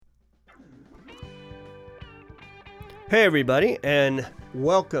Hey, everybody, and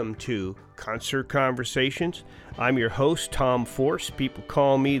welcome to Concert Conversations. I'm your host, Tom Force. People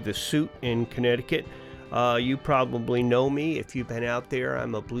call me the Suit in Connecticut. You probably know me if you've been out there.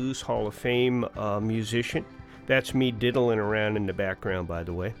 I'm a Blues Hall of Fame musician. That's me diddling around in the background, by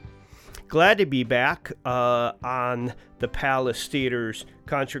the way. Glad to be back on the Palace Theater's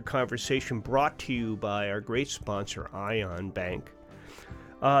Concert Conversation, brought to you by our great sponsor, Ion Bank.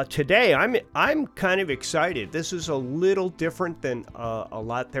 Today, I'm kind of excited. This is a little different than a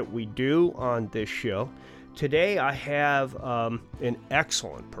lot that we do on this show. Today, I have an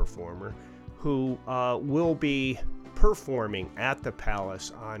excellent performer who will be performing at the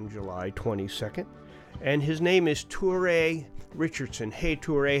Palace on July 22nd, and his name is Toure Richardson. Hey,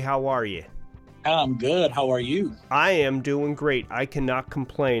 Toure, how are you? I'm good. How are you? I am doing great. I cannot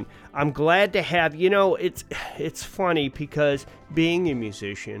complain. I'm glad to have, it's funny because being a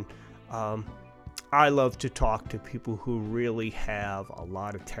musician, I love to talk to people who really have a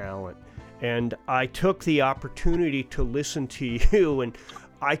lot of talent. And I took the opportunity to listen to you, and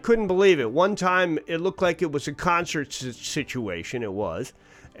I couldn't believe it. One time it looked like it was a concert situation. It was.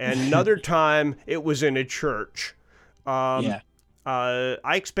 And another time it was in a church. Yeah.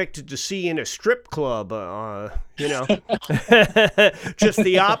 I expected to see in a strip club, just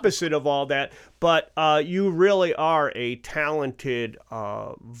the opposite of all that. But you really are a talented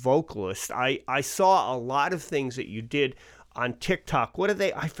vocalist. I saw a lot of things that you did on TikTok. What are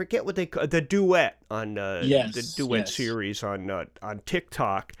they? I forget what they call the duet on the duet series on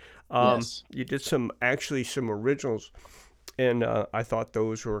TikTok. Yes. You did some originals. And I thought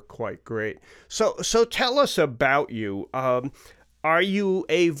those were quite great. So tell us about you. Are you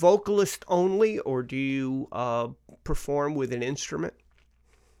a vocalist only, or do you perform with an instrument?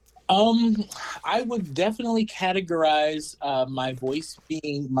 I would definitely categorize my voice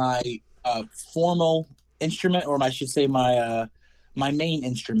being my formal instrument, or I should say my main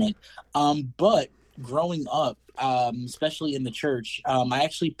instrument. But growing up, especially in the church, I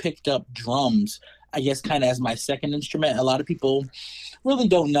actually picked up drums, I guess, kind of as my second instrument. A lot of people really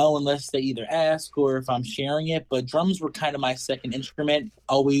don't know unless they either ask or if I'm sharing it, but drums were kind of my second instrument,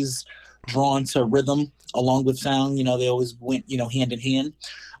 always drawn to rhythm along with sound. They always went, hand in hand.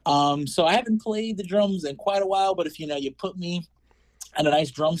 So I haven't played the drums in quite a while, but if, you put me on a nice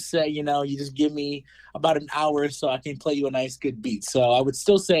drum set, you just give me about an hour so I can play you a nice good beat. So I would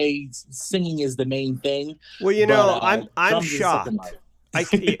still say singing is the main thing. Well, I'm shocked.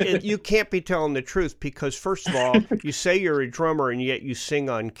 You can't be telling the truth because, first of all, you say you're a drummer and yet you sing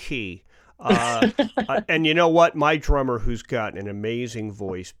on key. And you know what? My drummer, who's got an amazing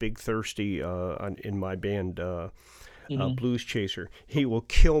voice, Big Thirsty, in my band, Blues Chaser, he will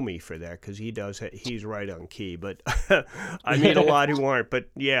kill me for that because he's right on key. But I meet a lot who aren't. But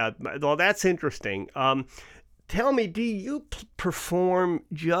yeah, well, that's interesting. Tell me, do you perform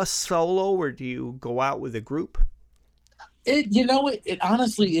just solo or do you go out with a group? It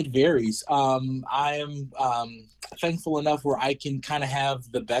honestly, it varies. I am thankful enough where I can kind of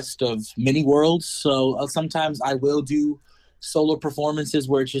have the best of many worlds. So sometimes I will do solo performances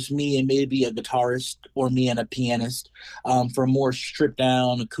where it's just me and maybe a guitarist or me and a pianist for more stripped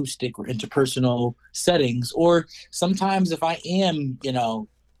down acoustic or interpersonal settings. Or sometimes if I am,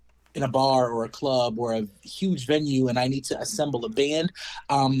 in a bar or a club or a huge venue and I need to assemble a band,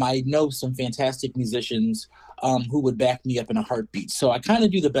 I know some fantastic musicians who would back me up in a heartbeat. So I kind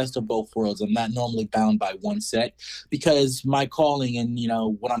of do the best of both worlds. I'm not normally bound by one set because my calling and,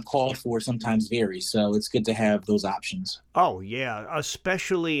 what I'm called for sometimes varies. So it's good to have those options. Oh, yeah,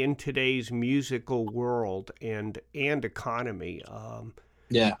 especially in today's musical world and economy.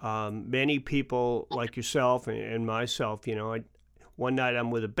 Many people like yourself and myself, one night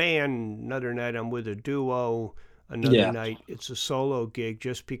I'm with a band, another night I'm with a duo, another night it's a solo gig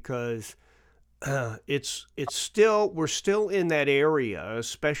just because we're still in that area,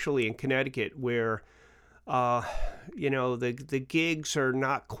 especially in Connecticut, where the gigs are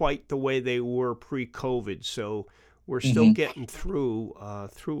not quite the way they were pre-COVID. So we're still getting through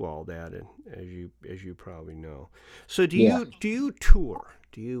all that, and as you probably know. So do you tour?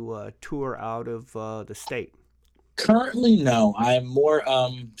 Do you tour out of the state? Currently, no. I'm more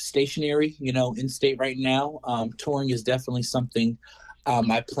stationary, in state right now. Touring is definitely something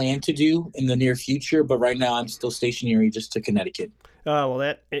I plan to do in the near future, but right now I'm still stationary just to Connecticut.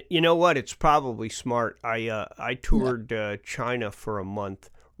 Well, you know what? It's probably smart. I toured China for a month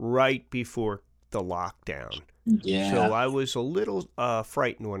right before the lockdown. Yeah. So I was a little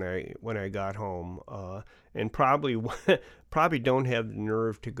frightened when I got home, and probably don't have the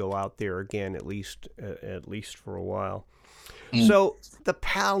nerve to go out there again, at least for a while. So the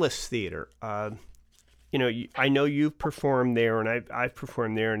Palace Theater. I know you've performed there, and I've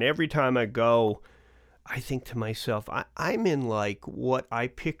performed there, and every time I go, I think to myself, I'm in like what I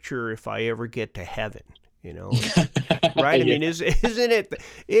picture if I ever get to heaven, right? I mean, isn't it?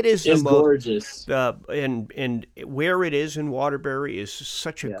 It is the It's most gorgeous. and where it is in Waterbury is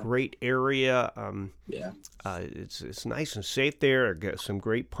such a Yeah. great area. Yeah. It's nice and safe there. I got some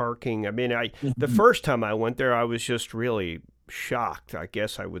great parking. I mean, the Mhm. first time I went there, I was just really shocked. I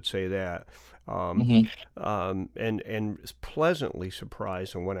guess I would say that. Um, Mhm. and was pleasantly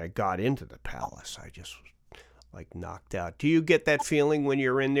surprised. And when I got into the palace, I just was like knocked out. Do you get that feeling when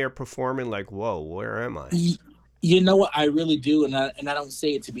you're in there performing? Like, whoa, where am I? Y- You know what? I really do, and I don't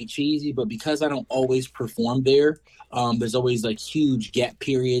say it to be cheesy, but because I don't always perform there, there's always like huge gap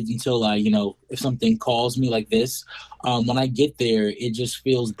periods until if something calls me like this. When I get there, it just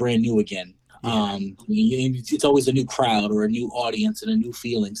feels brand new again. Yeah. It's always a new crowd or a new audience and a new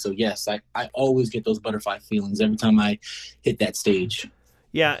feeling. So yes, I always get those butterfly feelings every time I hit that stage.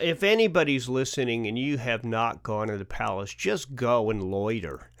 Yeah, if anybody's listening and you have not gone to the palace, just go and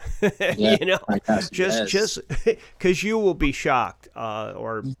loiter. Yeah, you know, my gosh, just yes. because you will be shocked,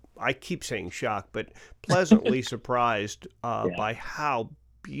 or I keep saying shocked, but pleasantly surprised Yeah. by how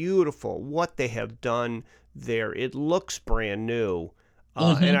beautiful what they have done there. It looks brand new.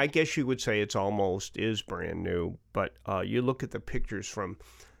 And Hmm. I guess you would say it's almost is brand new, but you look at the pictures from,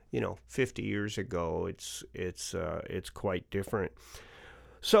 50 years ago. It's quite different.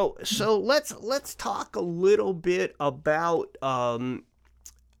 So let's talk a little bit about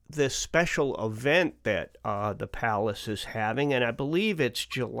this special event that the Palace is having, and I believe it's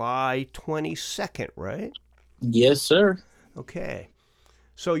July 22nd, right? Yes, sir. Okay.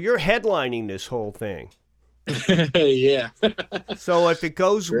 So you're headlining this whole thing. Yeah. So if it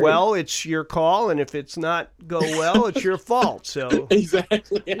goes Great. well, it's your call, and if it's not go well, it's your fault. So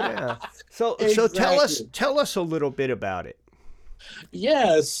Exactly. yeah. So Exactly. tell us a little bit about it.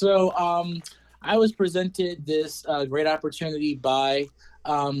 Yeah. So I was presented this great opportunity by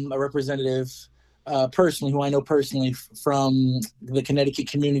a representative personally, who I know personally from the Connecticut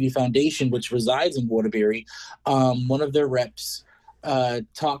Community Foundation, which resides in Waterbury. One of their reps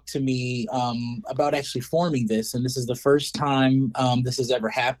talked to me about actually forming this, and this is the first time this has ever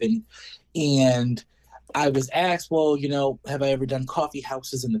happened. And I was asked, well, have I ever done coffee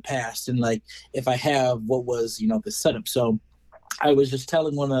houses in the past? And like, if I have, what was, the setup? So I was just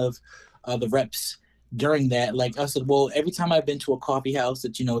telling one of the reps during that, like I said, well, every time I've been to a coffee house,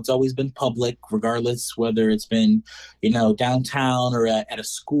 that it's always been public, regardless whether it's been, downtown or at a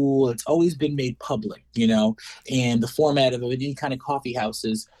school. It's always been made public, and the format of any kind of coffee house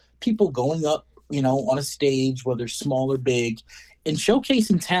is people going up, on a stage, whether small or big, and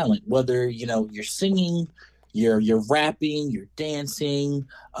showcasing talent, whether you're singing, you're rapping, you're dancing,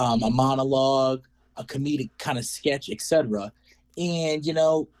 a monologue, a comedic kind of sketch, etc. And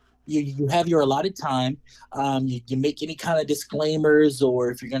you have your allotted time. You make any kind of disclaimers, or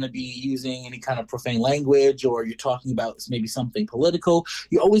if you're going to be using any kind of profane language, or you're talking about maybe something political,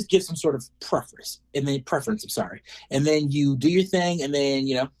 you always give some sort of preference. I'm sorry, and then you do your thing, and then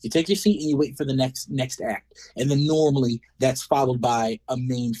you take your seat and you wait for the next act, and then normally that's followed by a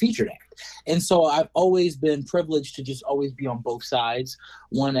main featured act. And so I've always been privileged to just always be on both sides,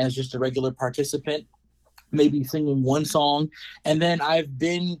 one as just a regular participant, maybe singing one song. And then I've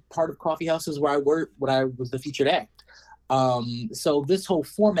been part of coffee houses where I worked when I was the featured act. So this whole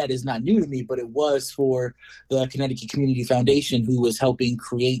format is not new to me, but it was for the Connecticut Community Foundation, who was helping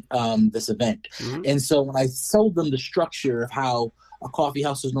create this event. Hmm. And so when I told them the structure of how a coffee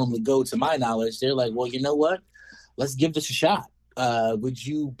houses normally go, to my knowledge, they're like, well, you know what? Let's give this a shot. Would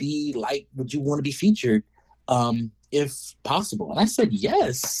you want to be featured? If possible. And I said,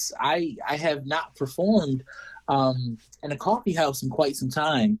 yes. I have not performed in a coffee house in quite some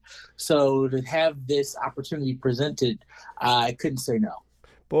time. So to have this opportunity presented, I couldn't say no.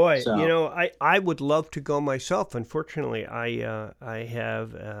 Boy, So, I would love to go myself. Unfortunately, I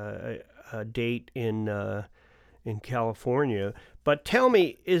have a date in California. But tell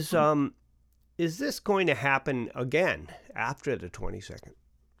me, is this going to happen again after the 22nd?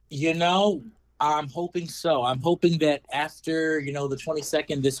 you know, I'm hoping so. I'm hoping that after, the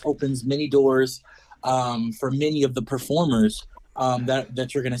 22nd, this opens many doors for many of the performers that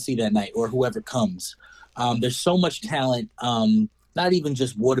you're going to see that night, or whoever comes. There's so much talent, not even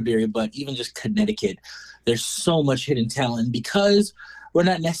just Waterbury, but even just Connecticut. There's so much hidden talent because we're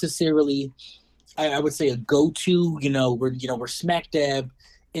not necessarily, I would say, a go-to. We're smack dab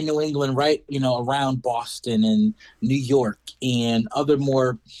in New England, right? Around Boston and New York and other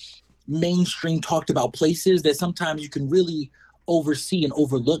more mainstream talked about places that sometimes you can really oversee and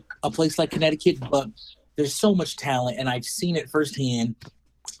overlook a place like Connecticut. But there's so much talent, and I've seen it firsthand.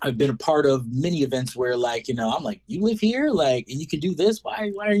 I've been a part of many events where, like, I'm like, you live here, like, and you can do this.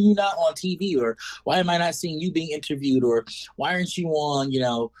 Why are you not on TV? Or why am I not seeing you being interviewed? Or why aren't you on,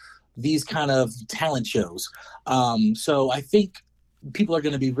 these kind of talent shows? So I think people are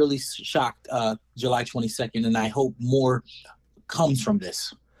going to be really shocked July 22nd, and I hope more comes from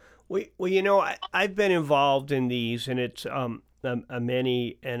this. Well, I've been involved in these, and it's a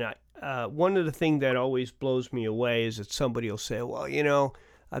many, and one of the things that always blows me away is that somebody will say, well,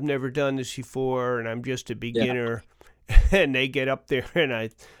 I've never done this before, and I'm just a beginner, and they get up there, and I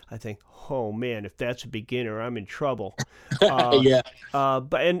think, oh man, if that's a beginner, I'm in trouble. Yeah.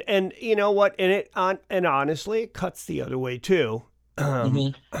 But and you know what, and honestly, it cuts the other way too.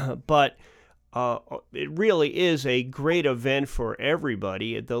 But it really is a great event for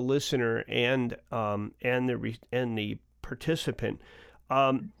everybody, the listener and the participant.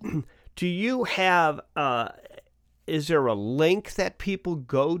 Do you have? Is there a link that people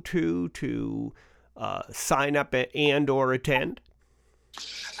go to sign up and or attend?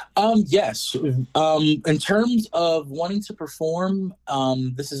 Yes. In terms of wanting to perform,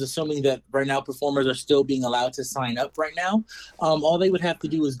 this is assuming that right now performers are still being allowed to sign up right now. All they would have to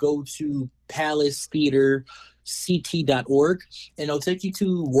do is go to palacetheaterct.org, and it'll take you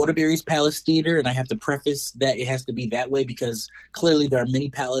to Waterbury's Palace Theater. And I have to preface that it has to be that way because clearly there are many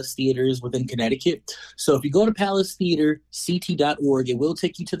Palace Theaters within Connecticut. So if you go to palacetheaterct.org, it will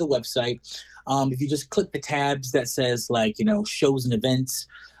take you to the website. If you just click the tabs that says shows and events,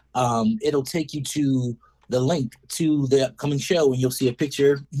 it'll take you to the link to the upcoming show, and you'll see a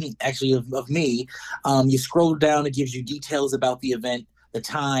picture actually of me. You scroll down, it gives you details about the event, the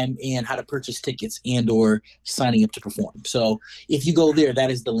time, and how to purchase tickets and or signing up to perform. So if you go there,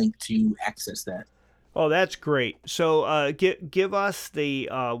 that is the link to access that. Oh, that's great. So give us the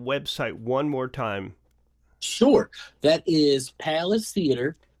website one more time. Sure. That is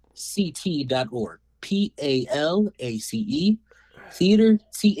palacetheaterct.org. PALACE Theater,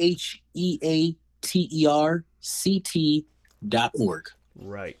 TheaterCT.org.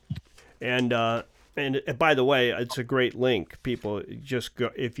 Right. And by the way, it's a great link. People just go,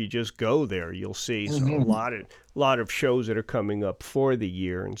 if you just go there, you'll see a lot of shows that are coming up for the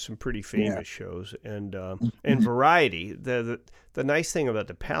year, and some pretty famous shows, and variety. The nice thing about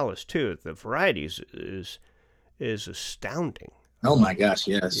the Palace too, the variety is astounding. Oh my gosh,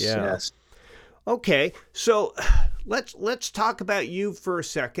 yes. Okay, so let's talk about you for a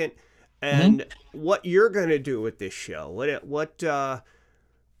second, and what you're going to do with this show. What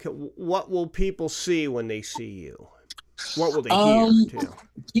will people see when they see you? What will they hear too?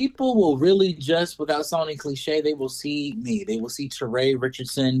 People will really, just without sounding cliche, they will see me. They will see Teray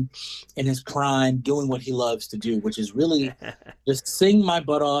Richardson in his prime doing what he loves to do, which is really just sing my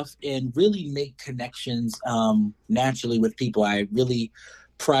butt off and really make connections naturally with people. I really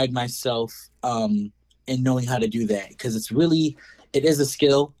pride myself in knowing how to do that, because it is a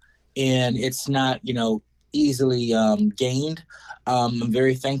skill, and it's not easily gained. I'm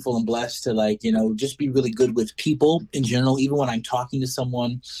very thankful and blessed to just be really good with people in general. Even when I'm talking to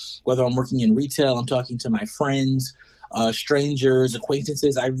someone, whether I'm working in retail, I'm talking to my friends, strangers,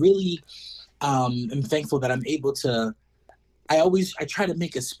 acquaintances. I really am thankful that I'm able to. I try to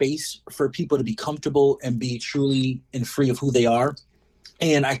make a space for people to be comfortable and be truly and free of who they are.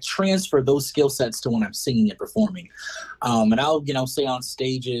 And I transfer those skill sets to when I'm singing and performing. And I'll, say on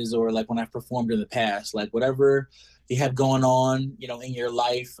stages, or like when I've performed in the past, like whatever you have going on, in your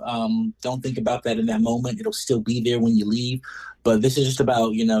life, don't think about that in that moment. It'll still be there when you leave. But this is just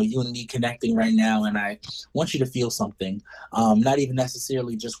about, you and me connecting right now. And I want you to feel something, not even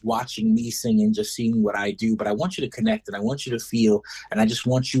necessarily just watching me sing and just seeing what I do, but I want you to connect, and I want you to feel, and I just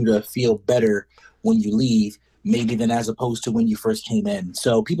want you to feel better when you leave, maybe than as opposed to when you first came in.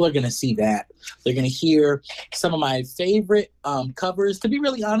 So people are going to see that. They're going to hear some of my favorite covers. To be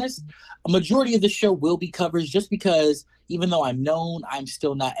really honest, a majority of the show will be covers, just because even though I'm known, I'm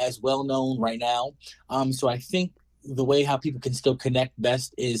still not as well known right now. So I think the way how people can still connect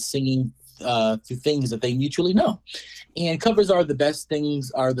best is singing through things that they mutually know. And covers are the best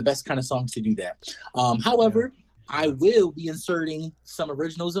kind of songs to do that. However, I will be inserting some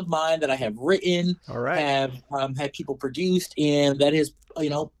originals of mine that I have written, have had people produced, and that is,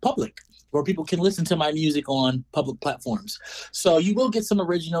 public, where people can listen to my music on public platforms. So you will get some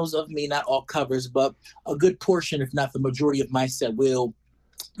originals of me, not all covers, but a good portion, if not the majority of my set, will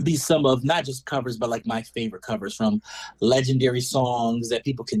be some of not just covers, but like my favorite covers from legendary songs that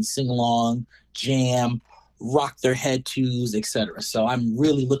people can sing along, jam, rock their head to's, etc. So I'm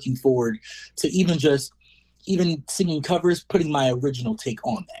really looking forward to even singing covers, putting my original take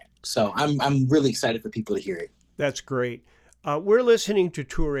on that. So I'm really excited for people to hear it. That's great. We're listening to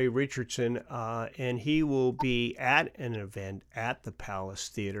Toure Richardson, and he will be at an event at the Palace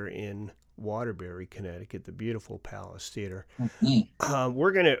Theater in Waterbury, Connecticut, the beautiful Palace Theater. Mm-hmm.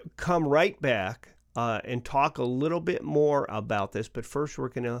 We're going to come right back and talk a little bit more about this, but first we're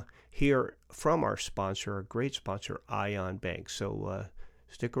going to hear from our sponsor, our great sponsor, Ion Bank. So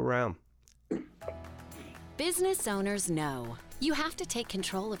stick around. Business owners know you have to take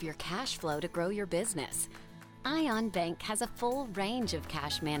control of your cash flow to grow your business. Ion Bank has a full range of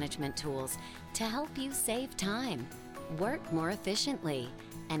cash management tools to help you save time, work more efficiently,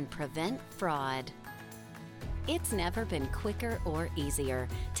 and prevent fraud. It's never been quicker or easier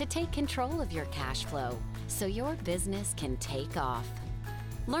to take control of your cash flow so your business can take off.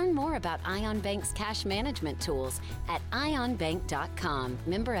 Learn more about Ion Bank's cash management tools at ionbank.com.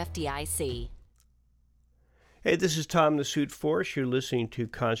 Member FDIC. Hey, this is Tom the Suit Force. You're listening to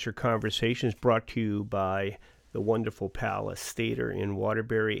Concert Conversations, brought to you by the wonderful Palace Theater in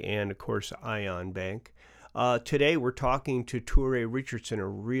Waterbury and, of course, Ion Bank. Today we're talking to Toure Richardson, a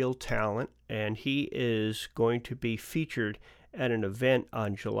real talent, and he is going to be featured at an event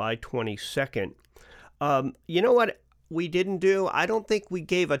on July 22nd. You know what we didn't do? I don't think we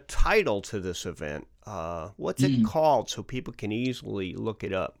gave a title to this event. What's it called so people can easily look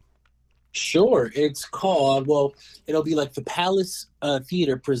it up? Sure. It's called, it'll be like the Palace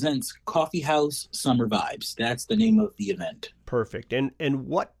Theater presents Coffee House Summer Vibes. That's the name of the event. Perfect. And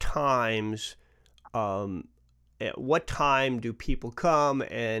what times, at what time do people come,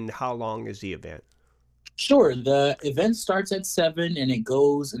 and how long is the event? Sure. The event starts at 7 and it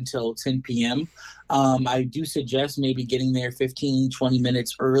goes until 10 p.m. I do suggest maybe getting there 15, 20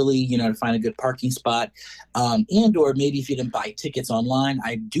 minutes early, to find a good parking spot. And or maybe if you didn't buy tickets online,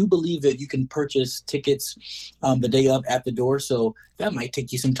 I do believe that you can purchase tickets the day of at the door. So that might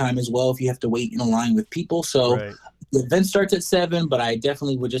take you some time as well if you have to wait in a line with people. So Right. The event starts at 7, but I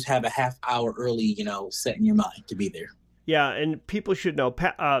definitely would just have a half hour early, set in your mind to be there. Yeah, and people should know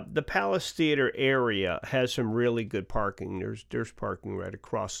the Palace Theater area has some really good parking. There's parking right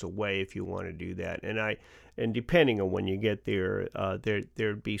across the way if you want to do that. And depending on when you get there,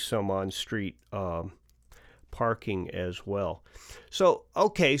 there'd be some on-street parking as well. So,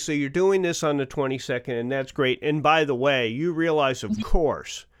 okay, so you're doing this on the 22nd, and that's great. And by the way, you realize, of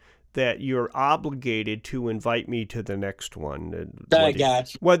course, that you're obligated to invite me to the next one. I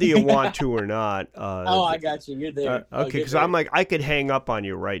got you. Whether you want to or not. I got you. You're there. Okay, because I'm like, I could hang up on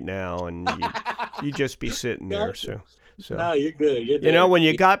you right now, and you just be sitting there. So no, you're good. You're there. When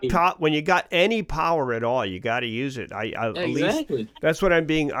you got any power at all, you got to use it. At least that's what I'm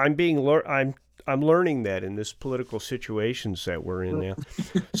learning that in this political situations that we're in now.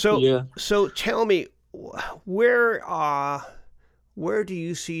 So yeah. So tell me, where do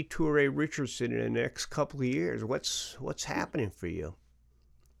you see Toure Richardson in the next couple of years? What's happening for you?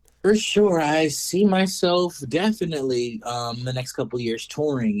 For sure. I see myself definitely the next couple of years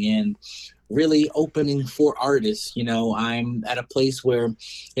touring and really opening for artists. I'm at a place where,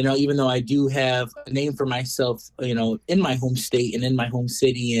 even though I do have a name for myself, in my home state and in my home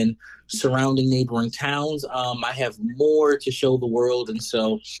city and surrounding neighboring towns, I have more to show the world. And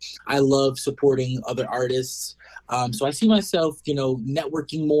so I love supporting other artists. So I see myself,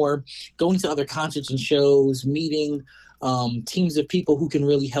 networking more, going to other concerts and shows, meeting teams of people who can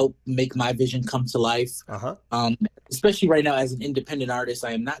really help make my vision come to life. Especially right now as an independent artist,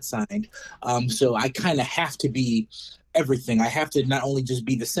 I am not signed. So I kind of have to be everything. I have to not only just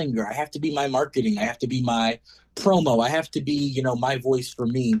be the singer, I have to be my marketing. I have to be my promo. I have to be, my voice for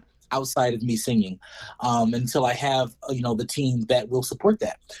me outside of me singing until I have, the team that will support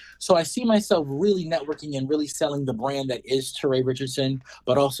that. So I see myself really networking and really selling the brand that is Toure Richardson,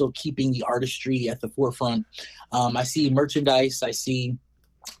 but also keeping the artistry at the forefront. I see merchandise. I see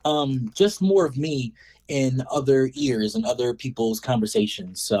just more of me in other ears and other people's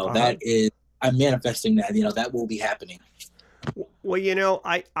conversations. So I'm manifesting that, that will be happening. Well,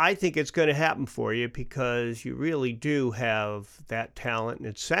 I think it's going to happen for you because you really do have that talent, and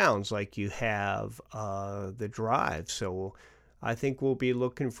it sounds like you have the drive. So I think we'll be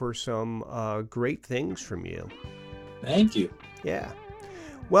looking for some great things from you. Thank you. Yeah.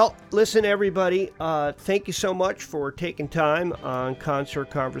 Well, listen, everybody, thank you so much for taking time on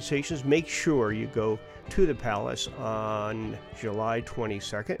Concert Conversations. Make sure you go to the Palace on July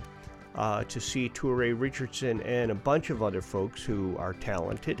 22nd. To see Toure Richardson and a bunch of other folks who are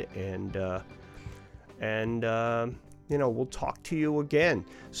talented, and we'll talk to you again.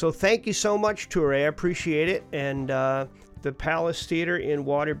 So thank you so much, Toure. I appreciate it. And the Palace Theater in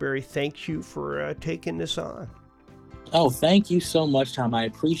Waterbury, thank you for taking this on. Oh, thank you so much, Tom. I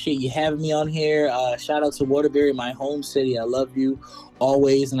appreciate you having me on here. Shout out to Waterbury, my home city. I love you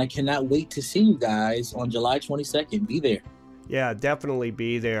always, and I cannot wait to see you guys on July 22nd. Be there. Yeah, definitely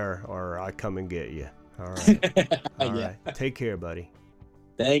be there, or I come and get you. All right. All Yeah. right. Take care, buddy.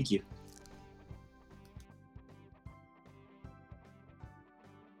 Thank you.